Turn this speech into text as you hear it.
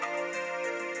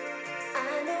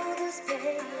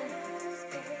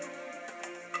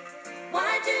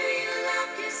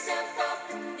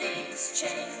seasons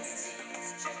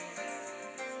change.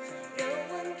 No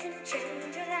one can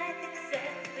change your life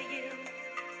except for you.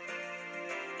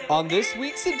 On this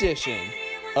week's edition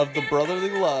of the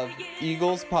Brotherly Love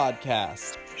Eagles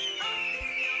podcast.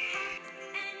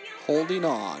 Holding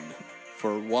on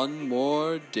for one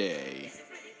more day.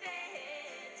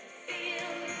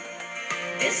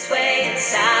 This way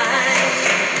inside.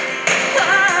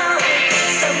 Oh,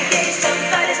 someday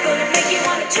somebody's gonna make you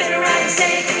wanna turn around and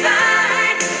say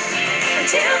goodbye.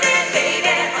 Until then, baby,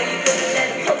 are you gonna let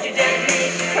him hold you down and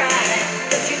make you cry?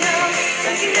 Don't you know,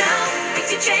 things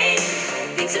will change,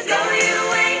 things will go your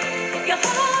way. If you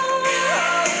hold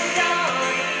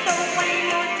on for one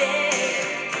more day,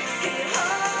 you can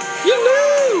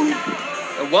hold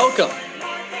on. And welcome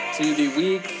to the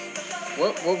week.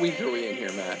 What week are we in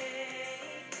here, Matt?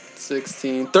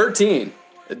 13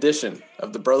 edition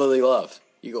of the Brotherly Love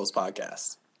Eagles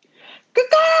podcast.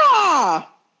 Caw!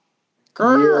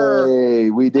 Yay,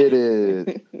 we did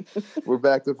it. We're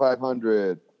back to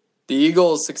 500. The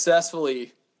Eagles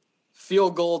successfully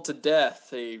field goal to death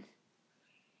a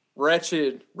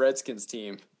wretched Redskins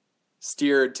team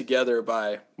steered together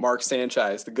by Mark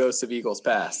Sanchez, the ghost of Eagles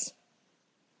past.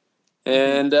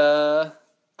 And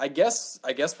I guess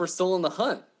we're still in the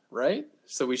hunt, right?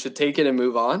 So we should take it and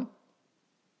move on.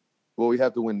 Well, we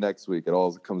have to win next week. It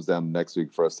all comes down to next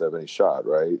week for us to have any shot,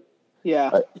 right?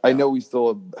 Yeah. I know we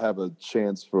still have a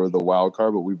chance for the wild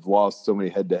card, but we've lost so many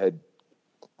head-to-head.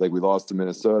 Like, we lost to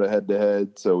Minnesota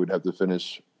head-to-head, so we'd have to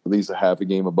finish at least a half a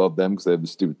game above them because they have a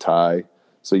stupid tie.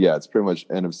 So, yeah, it's pretty much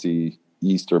NFC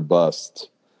East or bust.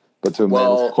 But to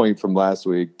Amanda's point from last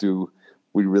week, do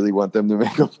we really want them to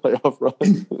make a playoff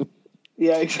run?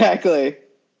 Yeah, exactly.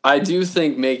 I do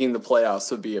think making the playoffs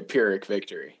would be a Pyrrhic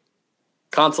victory.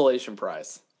 Consolation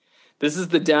prize. This is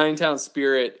the Downingtown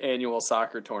Spirit annual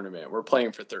soccer tournament. We're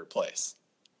playing for third place.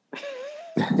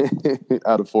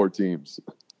 Out of 4 teams.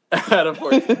 Out of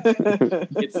 4 teams.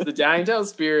 It's the Downingtown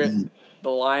Spirit, the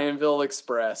Lionville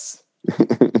Express,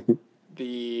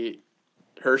 the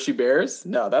Hershey Bears.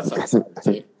 No, that's not a soccer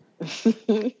team.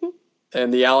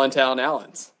 And the Allentown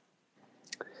Allens.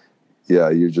 Yeah,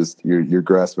 you're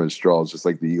grasping at straws just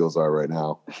like the Eagles are right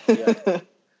now. Yeah.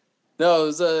 No,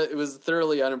 it was a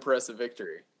thoroughly unimpressive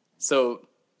victory. So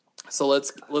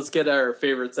let's get our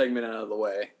favorite segment out of the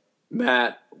way.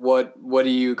 Matt, what do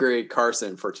you grade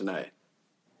Carson for tonight?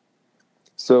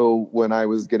 So when I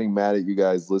was getting mad at you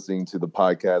guys listening to the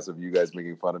podcast of you guys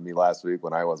making fun of me last week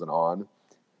when I wasn't on.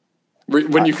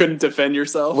 When you couldn't defend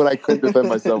yourself? When I couldn't defend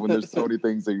myself, when there's so many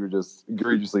things that you're just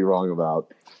egregiously wrong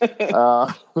about.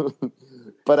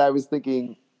 But I was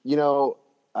thinking,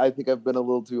 I think I've been a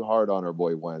little too hard on our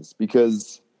boy Wentz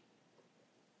because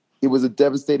it was a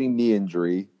devastating knee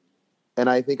injury. And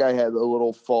I think I had a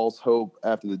little false hope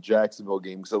after the Jacksonville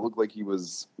game because it looked like he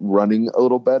was running a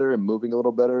little better and moving a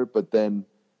little better. But then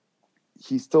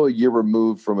he's still a year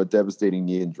removed from a devastating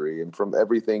knee injury. And from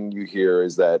everything you hear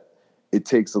is that it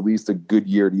takes at least a good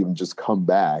year to even just come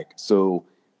back. So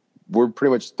we're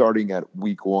pretty much starting at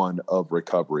week 1 of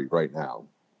recovery right now.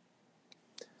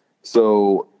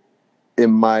 So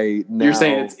you're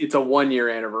saying it's a 1-year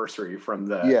anniversary from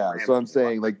the so I'm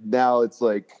saying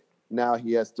now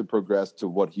he has to progress to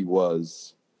what he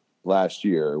was last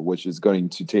year, which is going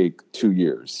to take 2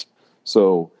 years.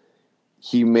 So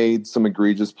he made some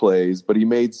egregious plays, but he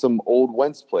made some old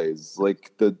Wentz plays,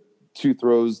 like the 2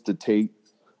 throws to Tate,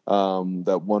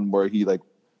 that one where he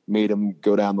made him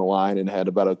go down the line and had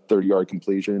about a 30-yard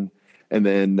completion, and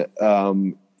then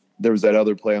there was that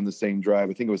other play on the same drive.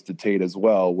 I think it was to Tate as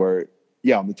well, where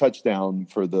on the touchdown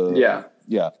for the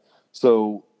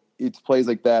So it's plays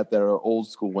like that are old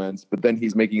school Wentz, but then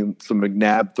he's making some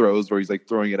McNabb throws where he's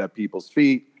throwing it at people's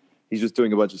feet. He's just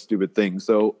doing a bunch of stupid things.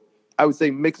 So I would say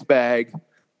mixed bag,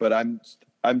 but I'm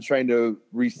trying to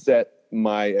reset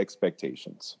my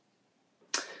expectations.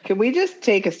 Can we just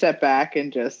take a step back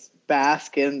and just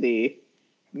bask in the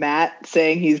Matt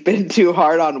saying he's been too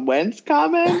hard on Wentz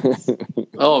comments?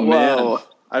 Oh man,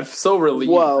 I'm so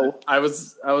relieved. Whoa. I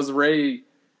was ready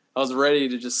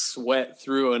to just sweat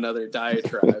through another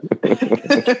diatribe.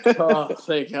 Oh,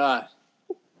 thank God.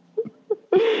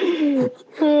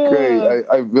 Great.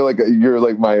 I feel like you're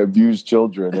like my abused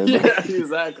children. And yeah,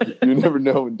 exactly. You never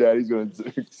know when Daddy's going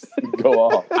to go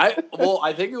off. I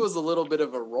think it was a little bit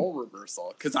of a role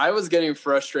reversal because I was getting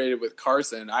frustrated with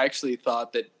Carson. I actually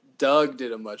thought that Doug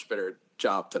did a much better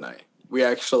job tonight.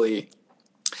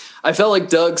 I felt like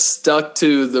Doug stuck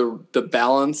to the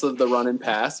balance of the run and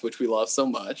pass, which we love so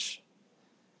much.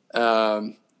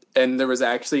 And there was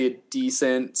actually a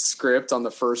decent script on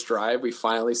the first drive. We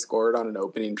finally scored on an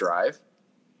opening drive.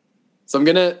 So I'm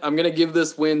gonna give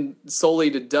this win solely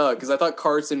to Doug because I thought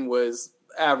Carson was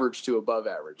average to above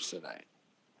average tonight,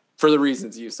 for the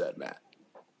reasons you said, Matt.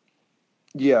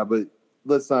 Yeah, but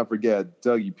let's not forget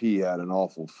Dougie P had an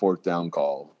awful fourth down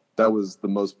call. That was the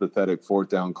most pathetic fourth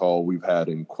down call we've had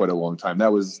in quite a long time.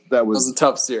 That was It was a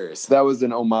tough series. That was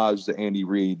an homage to Andy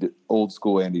Reid, old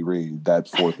school Andy Reid. That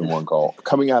 4th and 1 call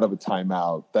coming out of a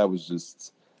timeout. That was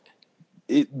just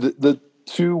it. The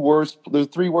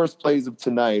three worst plays of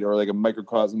tonight are like a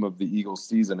microcosm of the Eagles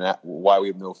season. Why we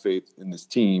have no faith in this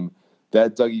team.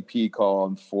 That Dougie P call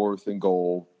on 4th and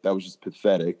goal. That was just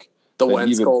pathetic. The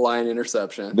Wentz goal line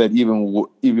interception. That even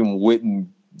Witten,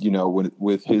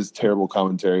 with his terrible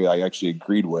commentary, I actually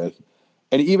agreed with.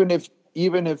 And even if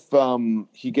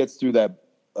he gets through that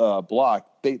block,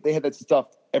 they had that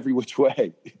stuffed every which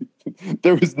way.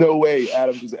 There was no way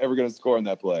Adams was ever going to score on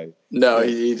that play. No,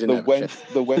 he didn't.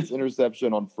 The Wentz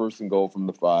interception on 1st and goal from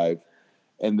the 5,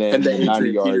 and then the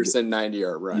 90-yard Peterson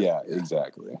 90-yard run. Yeah,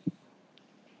 exactly.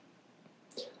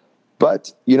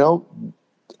 But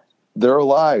they're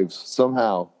alive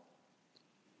somehow.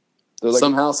 They're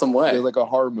somehow, some way. They're like a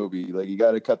horror movie. Like you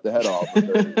got to cut the head off.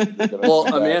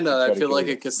 Well, Amanda, I feel like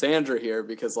a Cassandra here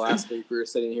because last week we were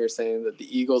sitting here saying that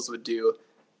the Eagles would do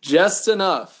just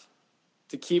enough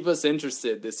to keep us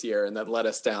interested this year and then let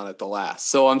us down at the last.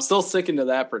 So I'm still sticking to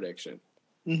that prediction.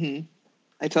 Mm-hmm.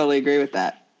 I totally agree with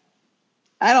that.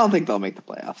 I don't think they'll make the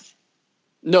playoffs.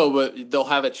 No, but they'll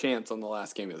have a chance on the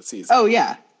last game of the season. Oh,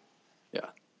 yeah. Yeah.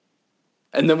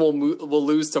 And then we'll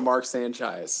lose to Mark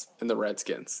Sanchez and the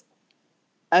Redskins.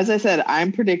 As I said,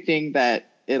 I'm predicting that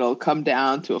it'll come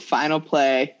down to a final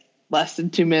play, less than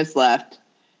 2 minutes left,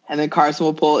 and then Carson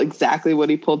will pull exactly what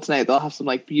he pulled tonight. They'll have some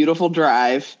beautiful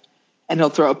drive, and he'll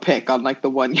throw a pick on the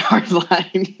 1 yard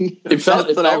line. It felt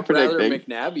rather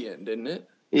McNabbian, didn't it?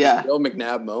 Yeah, a real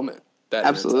McNabb moment.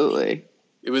 Absolutely.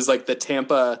 It was like the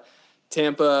Tampa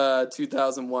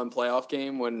 2001 playoff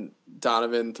game when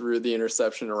Donovan threw the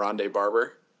interception to Rondé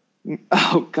Barber.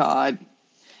 Oh God.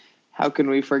 How can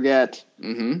we forget?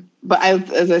 Mm-hmm. But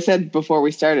as I said before we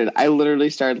started, I literally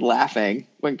started laughing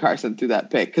when Carson threw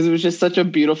that pick because it was just such a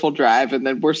beautiful drive. And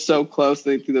then we're so close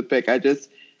to the pick. I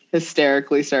just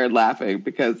hysterically started laughing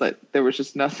because there was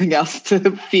just nothing else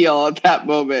to feel at that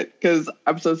moment because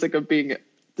I'm so sick of being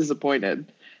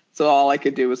disappointed. So all I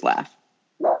could do was laugh.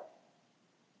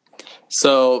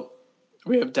 So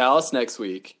we have Dallas next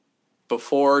week.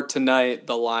 Before tonight,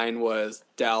 the line was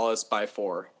Dallas by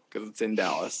 4 because it's in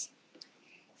Dallas.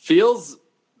 Feels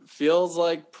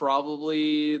like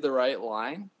probably the right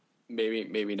line.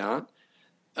 Maybe not.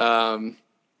 The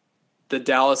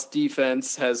Dallas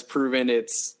defense has proven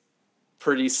it's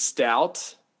pretty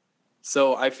stout.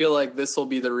 So I feel like this will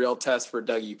be the real test for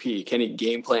Dougie P. Can he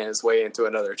game plan his way into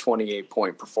another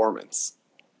 28-point performance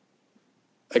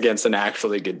against an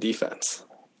actually good defense?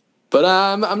 But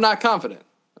I'm not confident.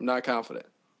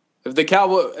 If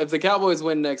the Cowboys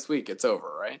win next week, it's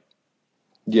over, right?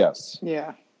 Yes.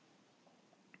 Yeah.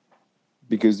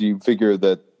 Because you figure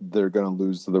that they're going to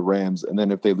lose to the Rams, and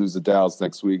then if they lose to Dallas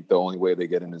next week, the only way they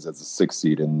get in is as a 6th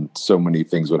seed, and so many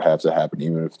things would have to happen,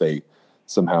 even if they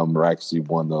somehow miraculously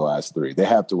won the last 3. They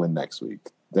have to win next week.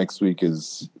 Next week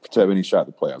is, to have any shot at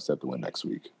the playoffs, they have to win next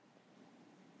week.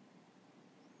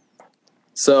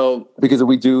 So, because if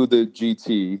we do the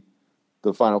GT,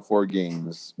 the final 4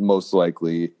 games, most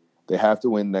likely they have to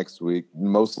win next week.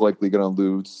 Most likely going to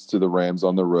lose to the Rams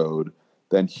on the road,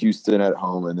 then Houston at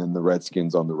home, and then the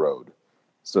Redskins on the road.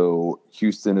 So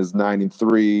Houston is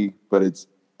 9-3, but it's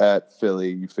at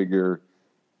Philly. You figure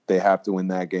they have to win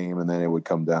that game, and then it would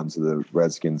come down to the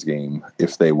Redskins game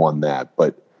if they won that.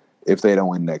 But if they don't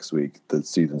win next week, the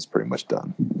season's pretty much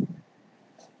done.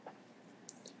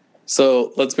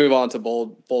 So let's move on to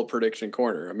bold prediction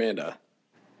corner. Amanda,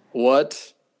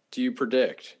 what do you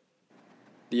predict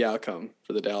the outcome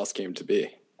for the Dallas game to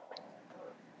be?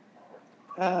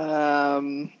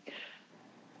 I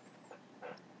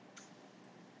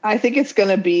think it's going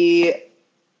to be,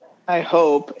 I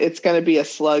hope it's going to be a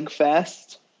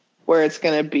slugfest where it's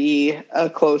going to be a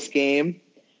close game.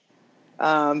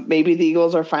 Maybe the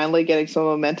Eagles are finally getting some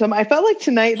momentum. I felt like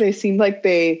tonight they seemed like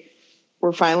they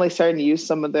were finally starting to use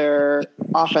some of their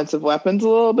offensive weapons a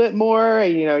little bit more.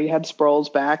 You had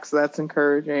Sproles back, so that's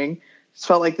encouraging. Just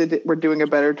felt like they were doing a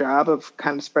better job of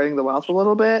kind of spreading the wealth a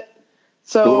little bit.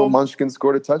 So the little Munchkin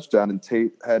scored a touchdown, and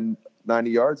Tate had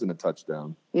 90 yards and a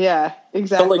touchdown. Yeah,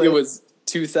 exactly. Felt like it was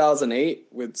 2008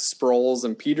 with Sproles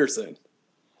and Peterson.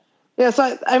 Yeah,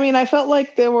 so I felt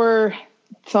like there were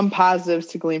some positives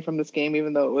to glean from this game,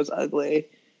 even though it was ugly,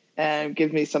 and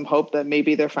gives me some hope that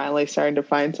maybe they're finally starting to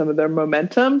find some of their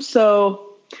momentum.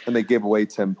 So, and they gave away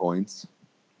 10 points.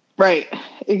 Right.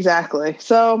 Exactly.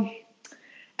 So,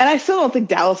 and I still don't think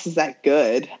Dallas is that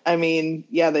good. I mean,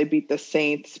 yeah, they beat the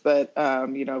Saints, but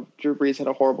Drew Brees had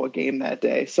a horrible game that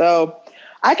day. So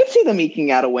I could see them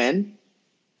eking out a win.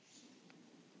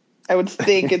 I would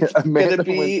think it's going Amanda to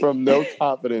be went from no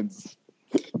confidence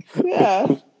yeah.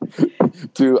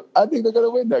 to I think they're going to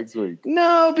win next week.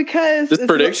 No, because This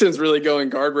prediction's really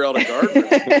going guardrail to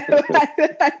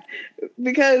guardrail.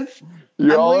 because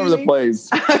You're I'm all over the leaning- place.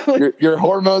 Your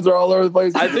hormones are all over the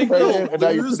place. I You're think pregnant, they'll and now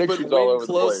your lose, but predictions are all win over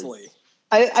the closely.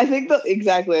 place. I think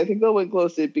exactly. I think they'll win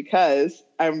closely because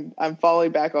I'm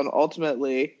falling back on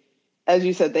ultimately, as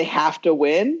you said, they have to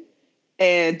win,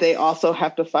 and they also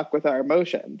have to fuck with our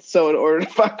emotions. So in order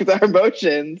to fuck with our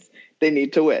emotions, they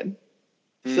need to win.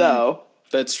 So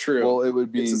That's true. Well, it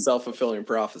would be it's a self-fulfilling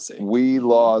prophecy. We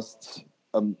lost.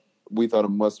 We thought a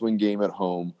must-win game at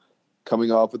home.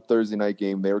 Coming off a Thursday night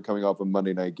game, they were coming off a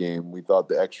Monday night game. We thought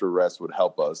the extra rest would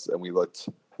help us, and we looked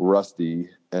rusty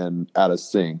and out of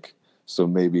sync. So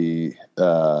maybe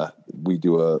we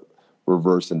do a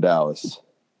reverse in Dallas,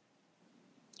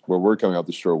 where we're coming off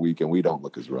the short week and we don't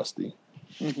look as rusty.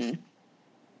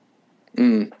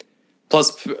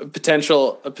 Plus a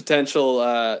potential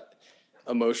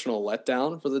emotional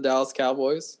letdown for the Dallas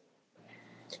Cowboys.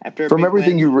 after a From big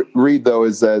everything win, you read, though,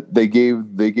 is that they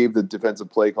gave the defensive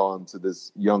play calling to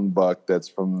this young buck that's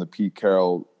from the Pete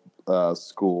Carroll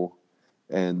school,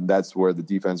 and that's where the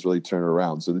defense really turned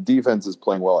around. So the defense is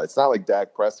playing well. It's not like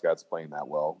Dak Prescott's playing that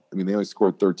well. I mean, they only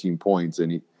scored 13 points,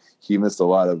 and he missed a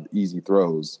lot of easy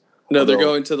throws. No, they're Although-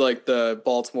 going to like the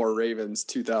Baltimore Ravens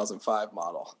 2005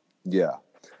 model. Yeah.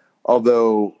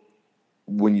 Although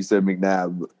when you said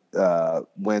McNabb,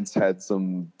 Wentz had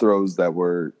some throws that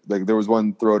were like there was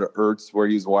one throw to Ertz where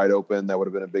he was wide open. That would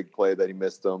have been a big play that he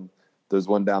missed him. There's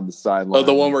one down the sideline. Oh,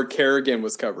 the one where Kerrigan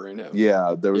was covering him.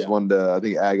 Yeah, there was Yeah. one to I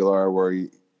think Aguilar where he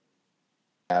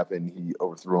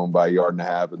overthrew him by a yard and a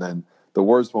half, and then the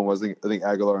worst one was I think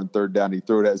Aguilar on third down. He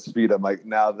threw it at his feet. I'm like,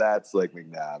 now that's like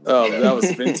McNabb. Oh, that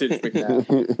was vintage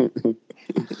McNabb.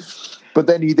 But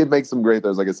then he did make some great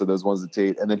throws. Like I said, those ones to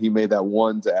Tate, and then he made that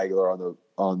one to Aguilar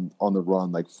on the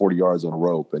run, like 40 yards on a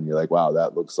rope, and you're like, wow,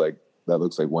 that looks like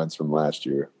Wentz from last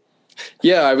year.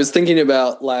 Yeah, I was thinking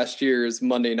about last year's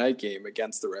Monday night game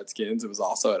against the Redskins. It was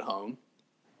also at home,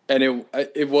 and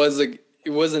it was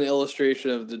an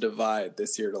illustration of the divide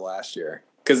this year to last year.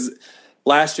 Because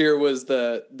last year was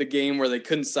the game where they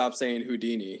couldn't stop saying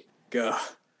Houdini. Gah.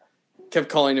 Kept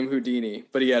calling him Houdini,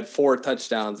 but he had 4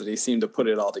 touchdowns and he seemed to put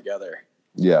it all together.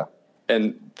 Yeah.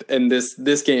 And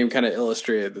this game kind of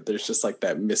illustrated that there's just like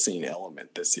that missing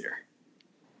element this year.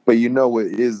 But you know what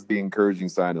is the encouraging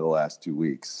sign of the last 2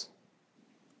 weeks?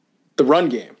 The run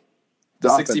game. The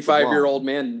offensive 65-year-old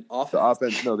line. man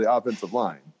offense. The offensive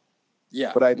line.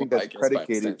 Yeah. But I think that's guess by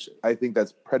predicated. extension. I think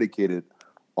that's predicated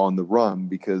on the run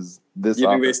because this. You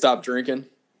think they stopped drinking?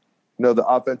 No, the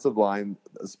offensive line,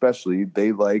 especially,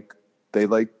 they always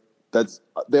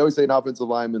say an offensive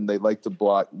lineman, they like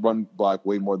to run block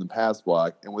way more than pass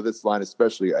block. And with this line,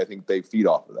 especially, I think they feed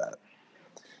off of that.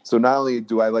 So not only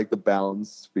do I like the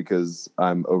balance because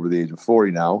I'm over the age of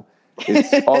 40 now,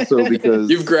 it's also because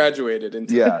You've graduated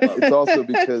into yeah, the club. it's also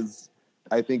because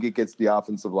I think it gets the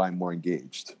offensive line more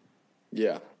engaged.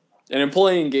 Yeah. And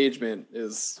employee engagement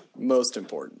is most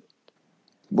important.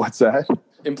 What's that?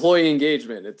 Employee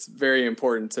engagement, it's very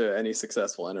important to any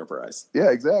successful enterprise.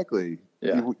 Yeah, exactly.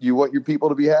 Yeah. You want your people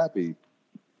to be happy.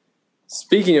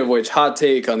 Speaking of which, hot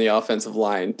take on the offensive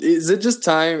line. Is it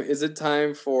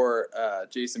time for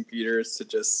Jason Peters to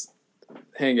just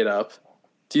hang it up?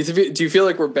 Do you feel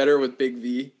like we're better with Big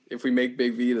V if we make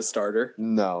Big V the starter?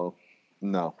 No.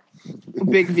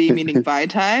 Big V meaning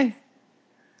Vitae.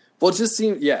 Well, it just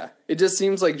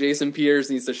seems like Jason Peters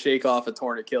needs to shake off a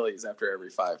torn Achilles after every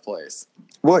 5 plays.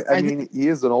 Well, I mean, he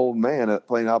is an old man at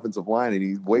playing offensive line, and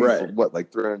he weighs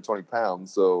like 320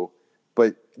 pounds. So,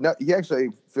 but no, he actually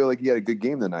feel like he had a good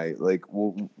game tonight. Like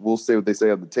we'll say what they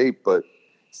say on the tape, but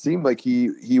seemed like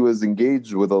he was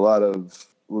engaged with a lot of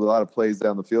plays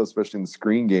down the field, especially in the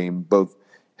screen game. Both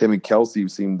him and Kelsey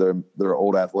seemed their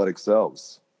old athletic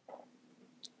selves.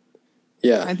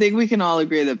 Yeah. I think we can all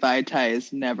agree that Vitae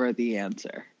is never the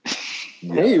answer.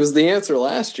 Hey, he was the answer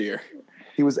last year.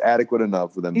 He was adequate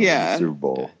enough for them to win the Super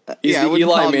Bowl. He's I the wouldn't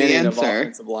Eli call him the Manning of answer.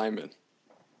 offensive linemen.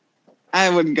 I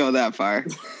wouldn't go that far.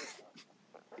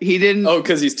 He didn't. Oh,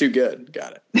 because he's too good.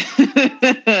 Got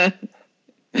it.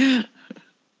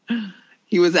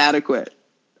 He was adequate.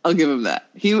 I'll give him that.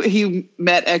 He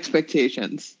met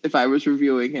expectations if I was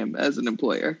reviewing him as an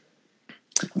employer.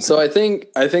 So I think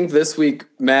this week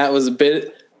Matt was a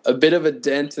bit of a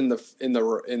dent in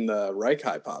the Reich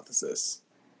hypothesis.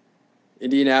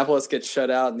 Indianapolis gets shut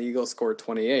out and the Eagles score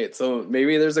 28. So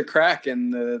maybe there's a crack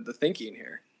in the thinking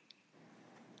here.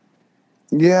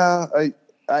 Yeah, I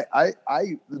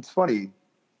it's funny.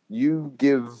 You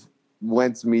give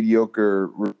Wentz mediocre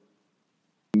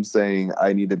saying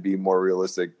I need to be more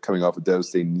realistic coming off a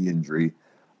devastating knee injury.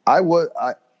 I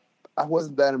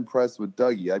wasn't that impressed with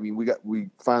Dougie. I mean, we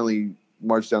finally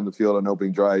marched down the field on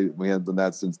opening drive. We hadn't done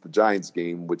that since the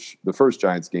first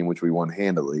Giants game, which we won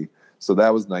handily. So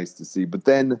that was nice to see. But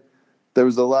then there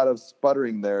was a lot of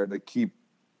sputtering there to keep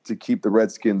the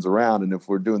Redskins around. And if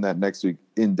we're doing that next week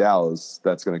in Dallas,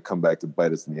 that's going to come back to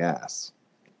bite us in the ass.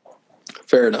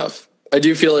 Fair enough. I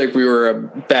do feel like we were a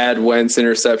bad Wentz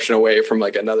interception away from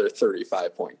like another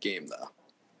 35-point game, though.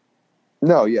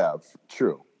 No, yeah,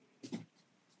 true.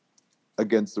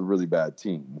 Against a really bad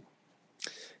team.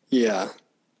 Yeah,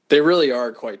 they really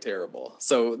are quite terrible.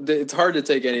 So it's hard to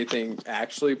take anything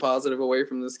actually positive away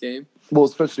from this game. Well,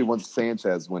 especially once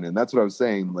Sanchez went in. That's what I was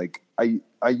saying. Like, I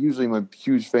usually am a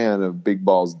huge fan of big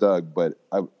balls Doug, but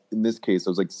in this case, I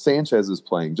was like, Sanchez is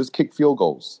playing. Just kick field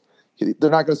goals.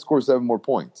 They're not going to score 7 more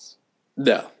points.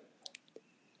 No.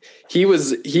 He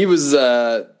was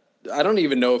I don't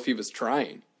even know if he was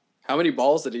trying. How many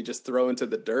balls did he just throw into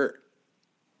the dirt?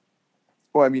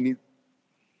 Well, I mean,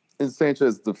 in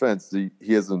Sanchez's defense, he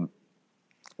hasn't.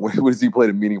 When has he played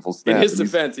a meaningful snap? In his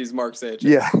defense, he's Mark Sanchez.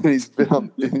 Yeah, he's been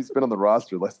on the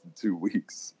roster less than 2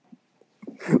 weeks.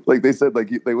 Like they said,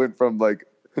 they went from an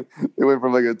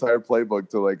entire playbook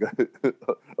to like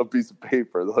a piece of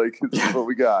paper. Like, this is what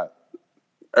we got.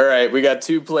 All right, we got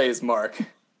 2 plays, Mark.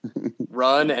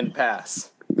 Run and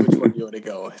pass. Which one do you want to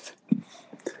go with?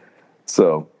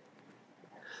 So,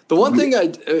 the one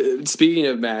thing speaking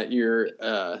of Matt, your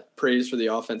praise for the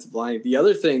offensive line, the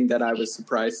other thing that I was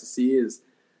surprised to see is,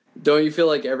 don't you feel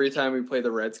like every time we play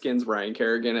the Redskins, Ryan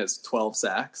Kerrigan has 12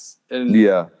 sacks? And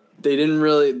yeah,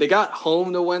 they got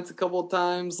home to Wentz a couple of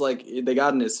times. Like, they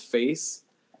got in his face.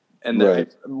 And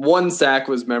right. One sack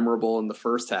was memorable in the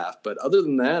first half. But other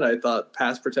than that, I thought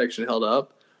pass protection held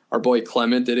up. Our boy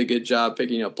Clement did a good job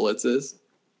picking up blitzes.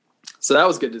 So that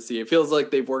was good to see. It feels like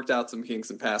they've worked out some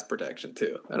kinks in pass protection,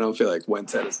 too. I don't feel like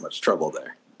Wentz had as much trouble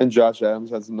there. And Josh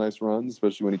Adams had some nice runs,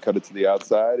 especially when he cut it to the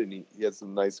outside, and he had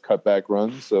some nice cutback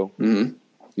runs. So,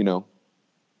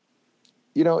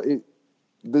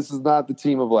 this is not the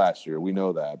team of last year. We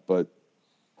know that. But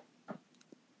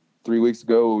 3 weeks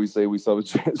ago, we say we saw the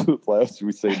chance for the playoffs,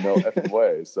 we say no effing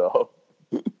way. So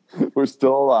we're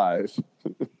still alive.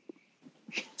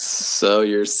 So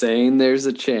you're saying there's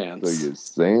a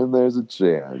chance.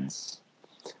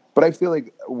 But I feel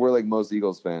like we're like most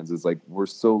Eagles fans. It's like we're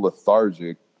so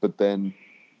lethargic, but then,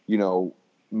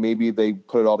 maybe they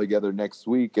put it all together next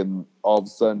week, and all of a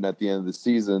sudden at the end of the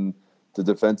season, the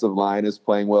defensive line is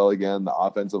playing well again, the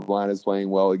offensive line is playing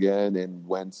well again, and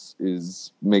Wentz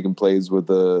is making plays with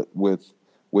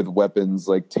weapons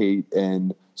like Tate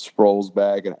and Sproles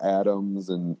back and Adams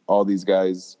and all these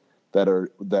guys that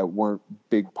weren't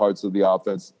big parts of the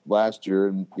offense last year,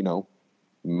 and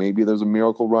maybe there's a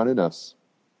miracle run in us.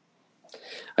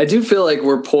 I do feel like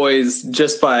we're poised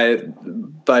just by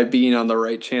being on the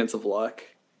right chance of luck.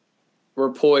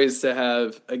 We're poised to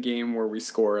have a game where we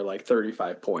score like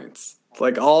 35 points.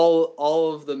 Like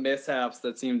all of the mishaps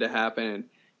that seem to happen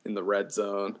in the red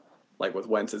zone, like with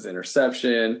Wentz's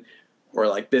interception, or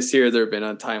like this year there have been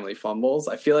untimely fumbles.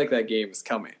 I feel like that game is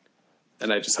coming,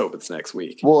 and I just hope it's next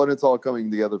week. Well, and it's all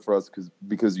coming together for us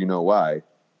because you know why.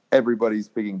 Everybody's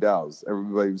picking Dallas.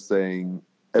 Everybody's saying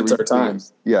it's our time.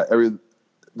 Yeah,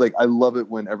 I love it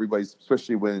when everybody's,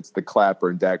 especially when it's the Clapper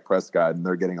and Dak Prescott, and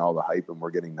they're getting all the hype and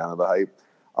we're getting none of the hype.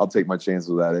 I'll take my chances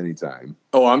with that anytime.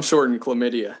 Oh, I'm shorting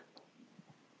chlamydia.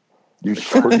 You're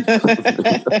shorting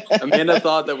chlamydia? Amanda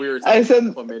thought that we were talking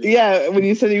about chlamydia. Yeah, when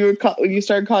you said when you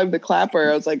started calling the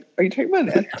Clapper, I was like, are you talking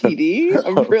about an STD?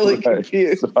 I'm really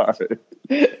confused. Sorry.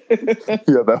 Yeah,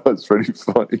 that was pretty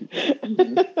funny.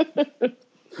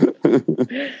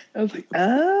 I was like,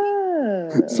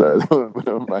 Sorry, that went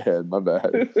over my head. My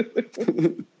bad.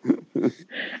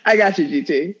 I got you,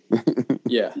 GT.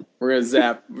 Yeah, we're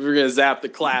gonna zap the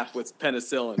clap with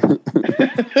penicillin.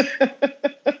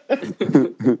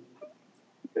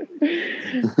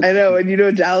 I know,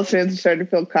 and Dallas fans are starting to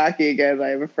feel cocky again. I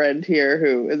have a friend here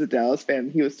who is a Dallas fan.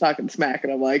 He was talking smack,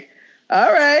 and I'm like,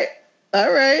 all right,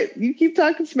 you keep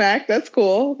talking smack. That's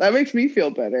cool. That makes me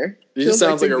feel better. He just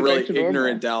sounds like a really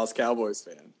ignorant Dallas Cowboys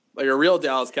fan. Like a real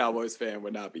Dallas Cowboys fan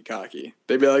would not be cocky.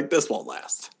 They'd be like, this won't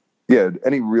last. Yeah,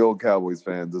 any real Cowboys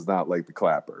fan does not like the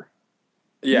Clapper.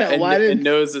 Yeah, and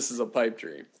knows this is a pipe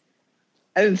dream.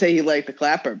 I didn't say he liked the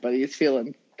Clapper, but he's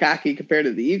feeling cocky compared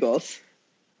to the Eagles.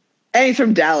 And he's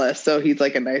from Dallas, so he's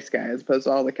like a nice guy as opposed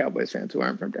to all the Cowboys fans who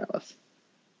aren't from Dallas.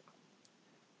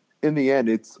 In the end,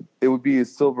 it would be a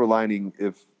silver lining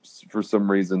if for some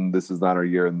reason this is not our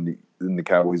year and the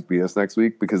Cowboys beat us next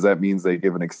week, because that means they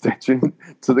give an extension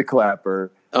to the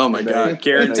Clapper. Oh my God,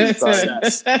 guaranteed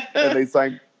success. And they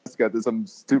sign Prescott to some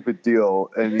stupid deal,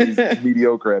 and he's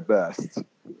mediocre at best.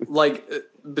 Like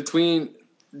between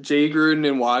Jay Gruden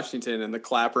in Washington and the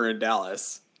Clapper in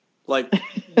Dallas, like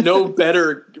no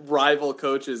better rival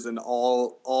coaches in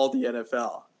all the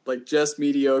NFL. Like just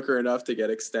mediocre enough to get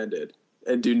extended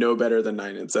and do no better than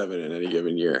 9-7 in any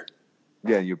given year.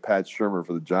 Yeah, you Pat Shurmur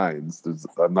for the Giants.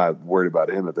 I'm not worried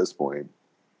about him at this point.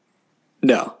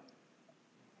 No.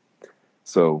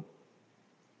 So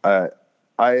I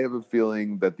have a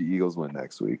feeling that the Eagles win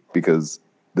next week, because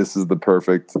this is the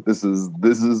perfect. This is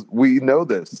we know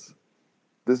this.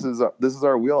 This is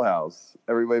our wheelhouse.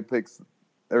 Everybody picks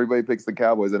the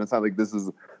Cowboys, and it's not like this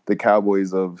is the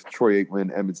Cowboys of Troy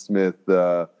Aikman, Emmitt Smith,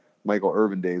 Michael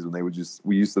Irvin days when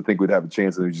we used to think we'd have a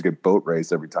chance and we just get boat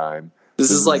race every time. This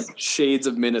is like shades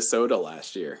of Minnesota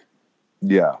last year.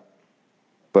 Yeah,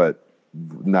 but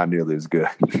not nearly as good.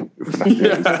 Not nearly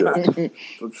as good.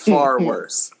 Far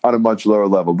worse. On a much lower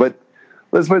level. But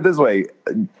let's put it this way.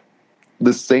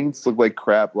 The Saints looked like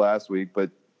crap last week,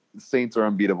 but the Saints are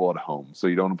unbeatable at home, so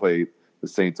you don't want to play the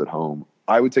Saints at home.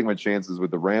 I would take my chances with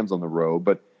the Rams on the road,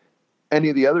 but any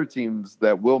of the other teams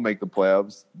that will make the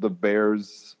playoffs, the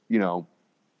Bears,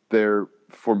 they're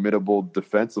formidable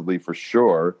defensively for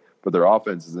sure, but their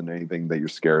offense isn't anything that you're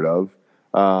scared of.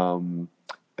 And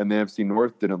the NFC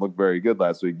North didn't look very good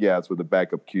last week. Yeah, it's with a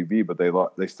backup QB, but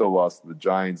they still lost to the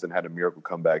Giants and had a miracle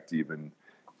comeback to even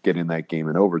get in that game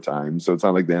in overtime. So it's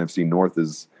not like the NFC North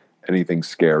is anything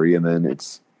scary. And then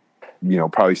it's,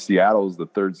 probably Seattle's the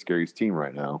third scariest team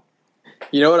right now.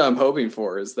 You know what I'm hoping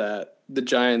for is that the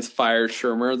Giants fire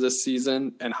Shurmur this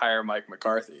season and hire Mike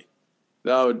McCarthy.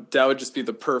 That would just be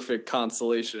the perfect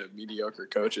constellation of mediocre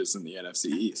coaches in the NFC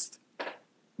East.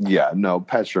 Yeah, no,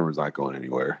 Pat Shurmur's not going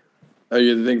anywhere. Oh,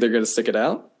 you think they're going to stick it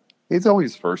out? It's only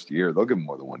his first year. They'll give him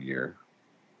more than 1 year.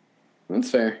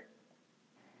 That's fair.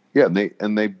 Yeah,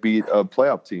 and they beat a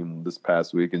playoff team this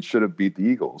past week and should have beat the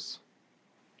Eagles.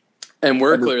 And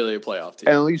we're clearly a playoff team.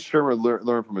 And at least Shurmur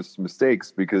learned from his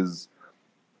mistakes, because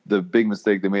the big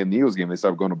mistake they made in the Eagles game, they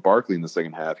stopped going to Barkley in the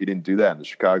second half. He didn't do that in the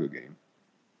Chicago game.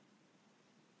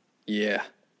 Yeah.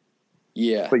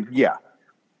 Yeah. But yeah.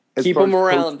 Keep them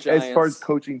around, Giants. As far as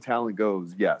coaching talent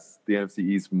goes, yes, the NFC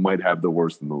East might have the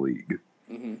worst in the league,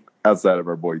 outside of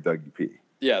our boy Dougie P.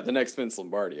 Yeah, the next Vince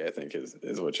Lombardi, I think, is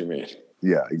what you mean.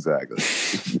 Yeah, exactly.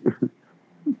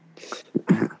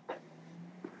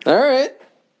 All right.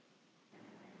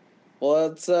 Well,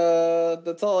 that's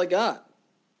all I got.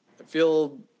 I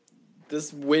feel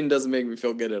this win doesn't make me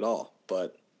feel good at all,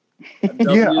 but a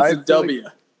W is a W.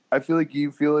 I feel like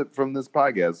you feel it from this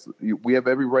podcast. We have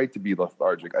every right to be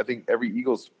lethargic. I think every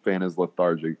Eagles fan is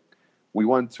lethargic. We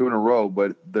won 2 in a row,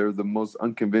 but they're the most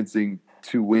unconvincing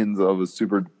 2 wins of a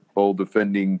Super Bowl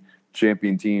defending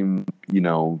champion team,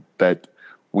 that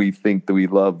we think that we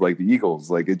love, like the Eagles.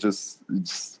 Like it's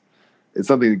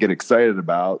something to get excited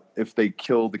about. If they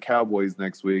kill the Cowboys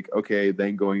next week, okay,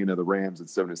 then going into the Rams at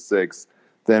 7-6,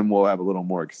 then we'll have a little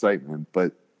more excitement.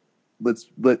 But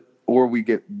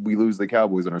we lose the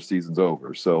Cowboys and our season's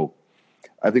over. So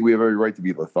I think we have every right to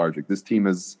be lethargic. This team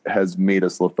has made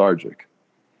us lethargic.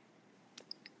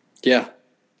 Yeah.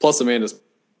 Plus Amanda's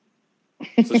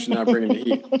so she's not bringing the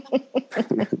heat.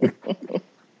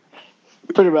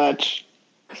 Pretty much.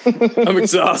 I'm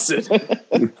exhausted.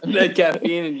 I've had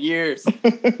caffeine in years.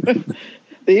 The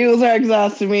Eagles are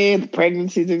exhausting me. The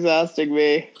pregnancy's exhausting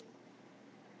me.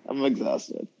 I'm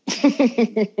exhausted.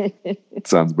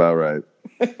 Sounds about right.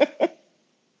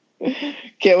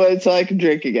 Can't wait until I can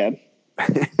drink again.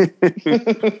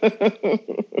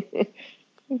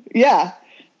 Yeah.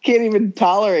 Can't even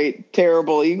tolerate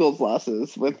terrible Eagles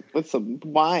losses with some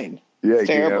wine. Yeah, you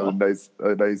can have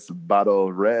a nice bottle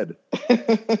of red.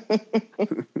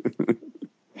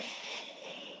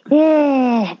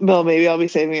 Well, maybe I'll be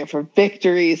saving it for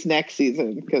victories next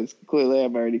season, because clearly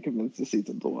I'm already convinced the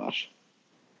season's a wash.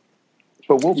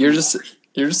 But you're just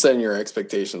setting your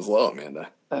expectations low, Amanda.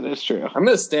 That is true. I'm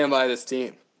going to stand by this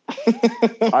team.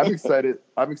 I'm excited.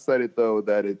 I'm excited though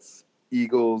that it's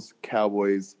Eagles,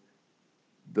 Cowboys,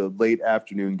 the late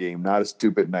afternoon game, not a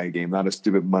stupid night game, not a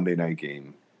stupid Monday night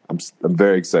game. I'm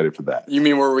very excited for that. You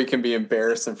mean where we can be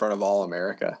embarrassed in front of all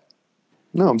America?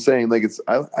 No, I'm saying like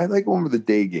I like one of the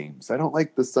day games. I don't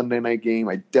like the Sunday night game.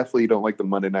 I definitely don't like the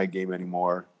Monday night game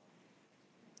anymore.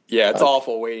 Yeah, it's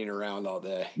awful waiting around all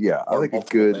day. Yeah, I like a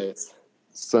good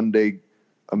Sunday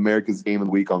America's Game of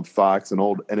the Week on Fox, an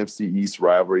old NFC East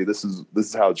rivalry. This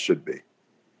is how it should be.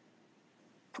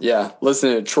 Yeah,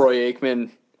 listen to Troy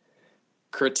Aikman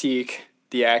critique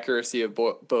the accuracy of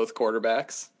both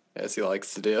quarterbacks, as he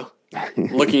likes to do.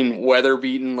 Looking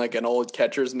weather-beaten like an old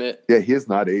catcher's mitt. Yeah, he has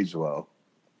not aged well.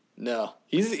 No,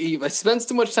 he spends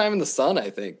too much time in the sun, I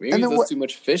think. Maybe he does too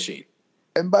much fishing.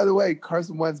 And by the way,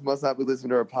 Carson Wentz must not be listening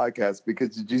to our podcast,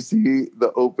 because did you see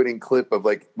the opening clip of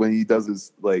like when he does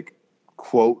his like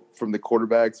quote from the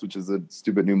quarterbacks, which is a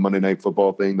stupid new Monday Night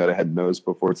Football thing that I hadn't noticed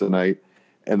before tonight,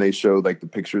 and they show like the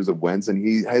pictures of Wentz and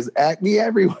he has acne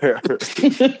everywhere.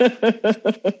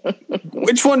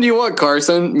 Which one do you want,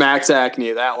 Carson? Max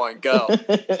Acne, that one. Go.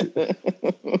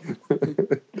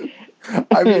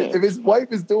 I mean, if his wife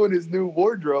is doing his new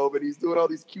wardrobe and he's doing all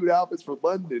these cute outfits for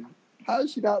London, how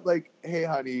is she not like, hey,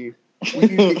 honey, we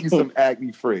need to get you some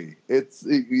acne free? You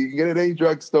can get it at any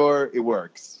drugstore. It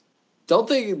works. Don't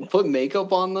they put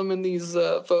makeup on them in these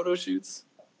photo shoots?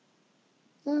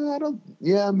 I don't.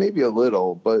 Yeah, maybe a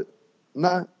little, but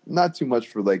not too much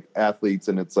for like athletes.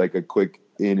 And it's like a quick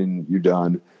in and you're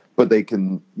done. But they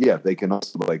can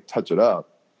also like touch it up.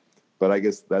 But I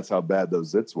guess that's how bad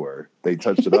those zits were. They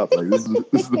touched it up. Like this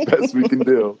is the best we can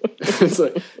do. It's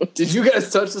like, did you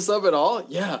guys touch this up at all?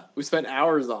 Yeah, we spent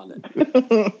hours on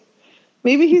it.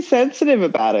 Maybe he's sensitive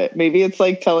about it. Maybe it's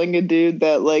like telling a dude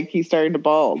that like he's starting to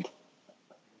bald.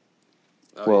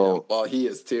 Oh, well, he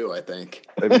is too, I think.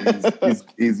 I mean,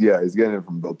 he's getting it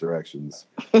from both directions.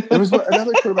 There was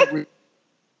another quarterback.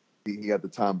 He got the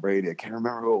Tom Brady. I can't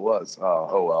remember who it was.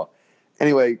 Oh well.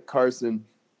 Anyway, Carson,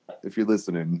 if you're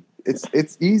listening,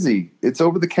 it's easy. It's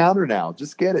over the counter now.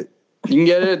 Just get it. You can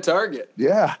get it at Target.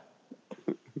 Yeah,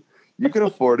 you can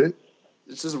afford it.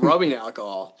 It's just rubbing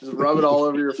alcohol. Just rub it all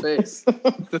over your face.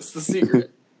 That's the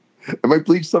secret. It might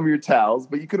bleach some of your towels,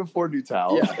 but you can afford new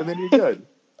towels, and then you're good.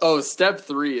 Oh, step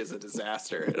 3 is a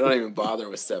disaster. I don't even bother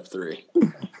with step 3.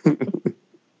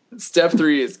 Step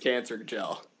 3 is cancer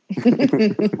gel.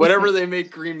 Whatever they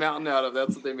make Green Mountain out of,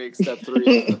 that's what they make step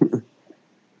 3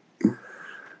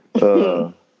 out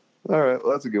of. All right.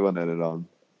 Well, that's a good one to end it on.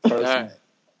 Carson, all right.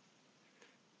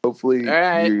 Hopefully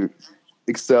you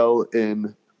excel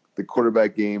in the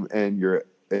quarterback game and your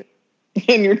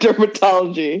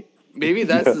dermatology. Maybe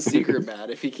that's the secret, Matt.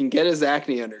 If he can get his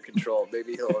acne under control,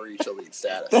 maybe he'll reach elite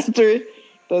status.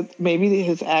 That's maybe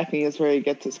his acne is where he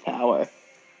gets his power.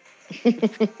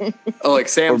 Oh, like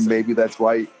Samson. Or maybe that's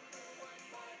why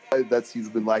he's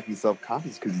been lacking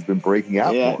self-confidence, because he's been breaking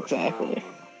out more. Yeah, exactly.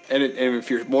 And if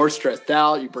you're more stressed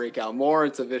out, you break out more.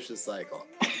 It's a vicious cycle.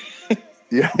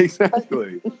 Yeah,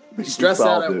 exactly. He's stressed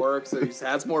out at work, so he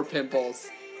has more pimples.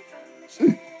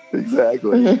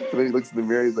 Exactly. And then he looks in the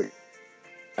mirror, he's like,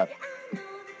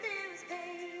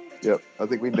 yep, I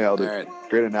think we nailed it. All right.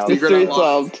 Great analogy. Secret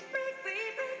unlocked.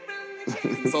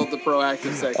 Consult the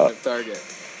proactive section of Target.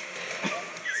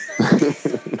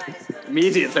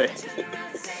 Immediately.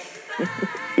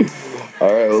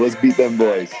 All right, well, let's beat them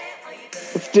boys.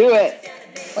 Let's do it.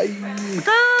 Bye.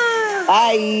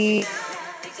 Bye.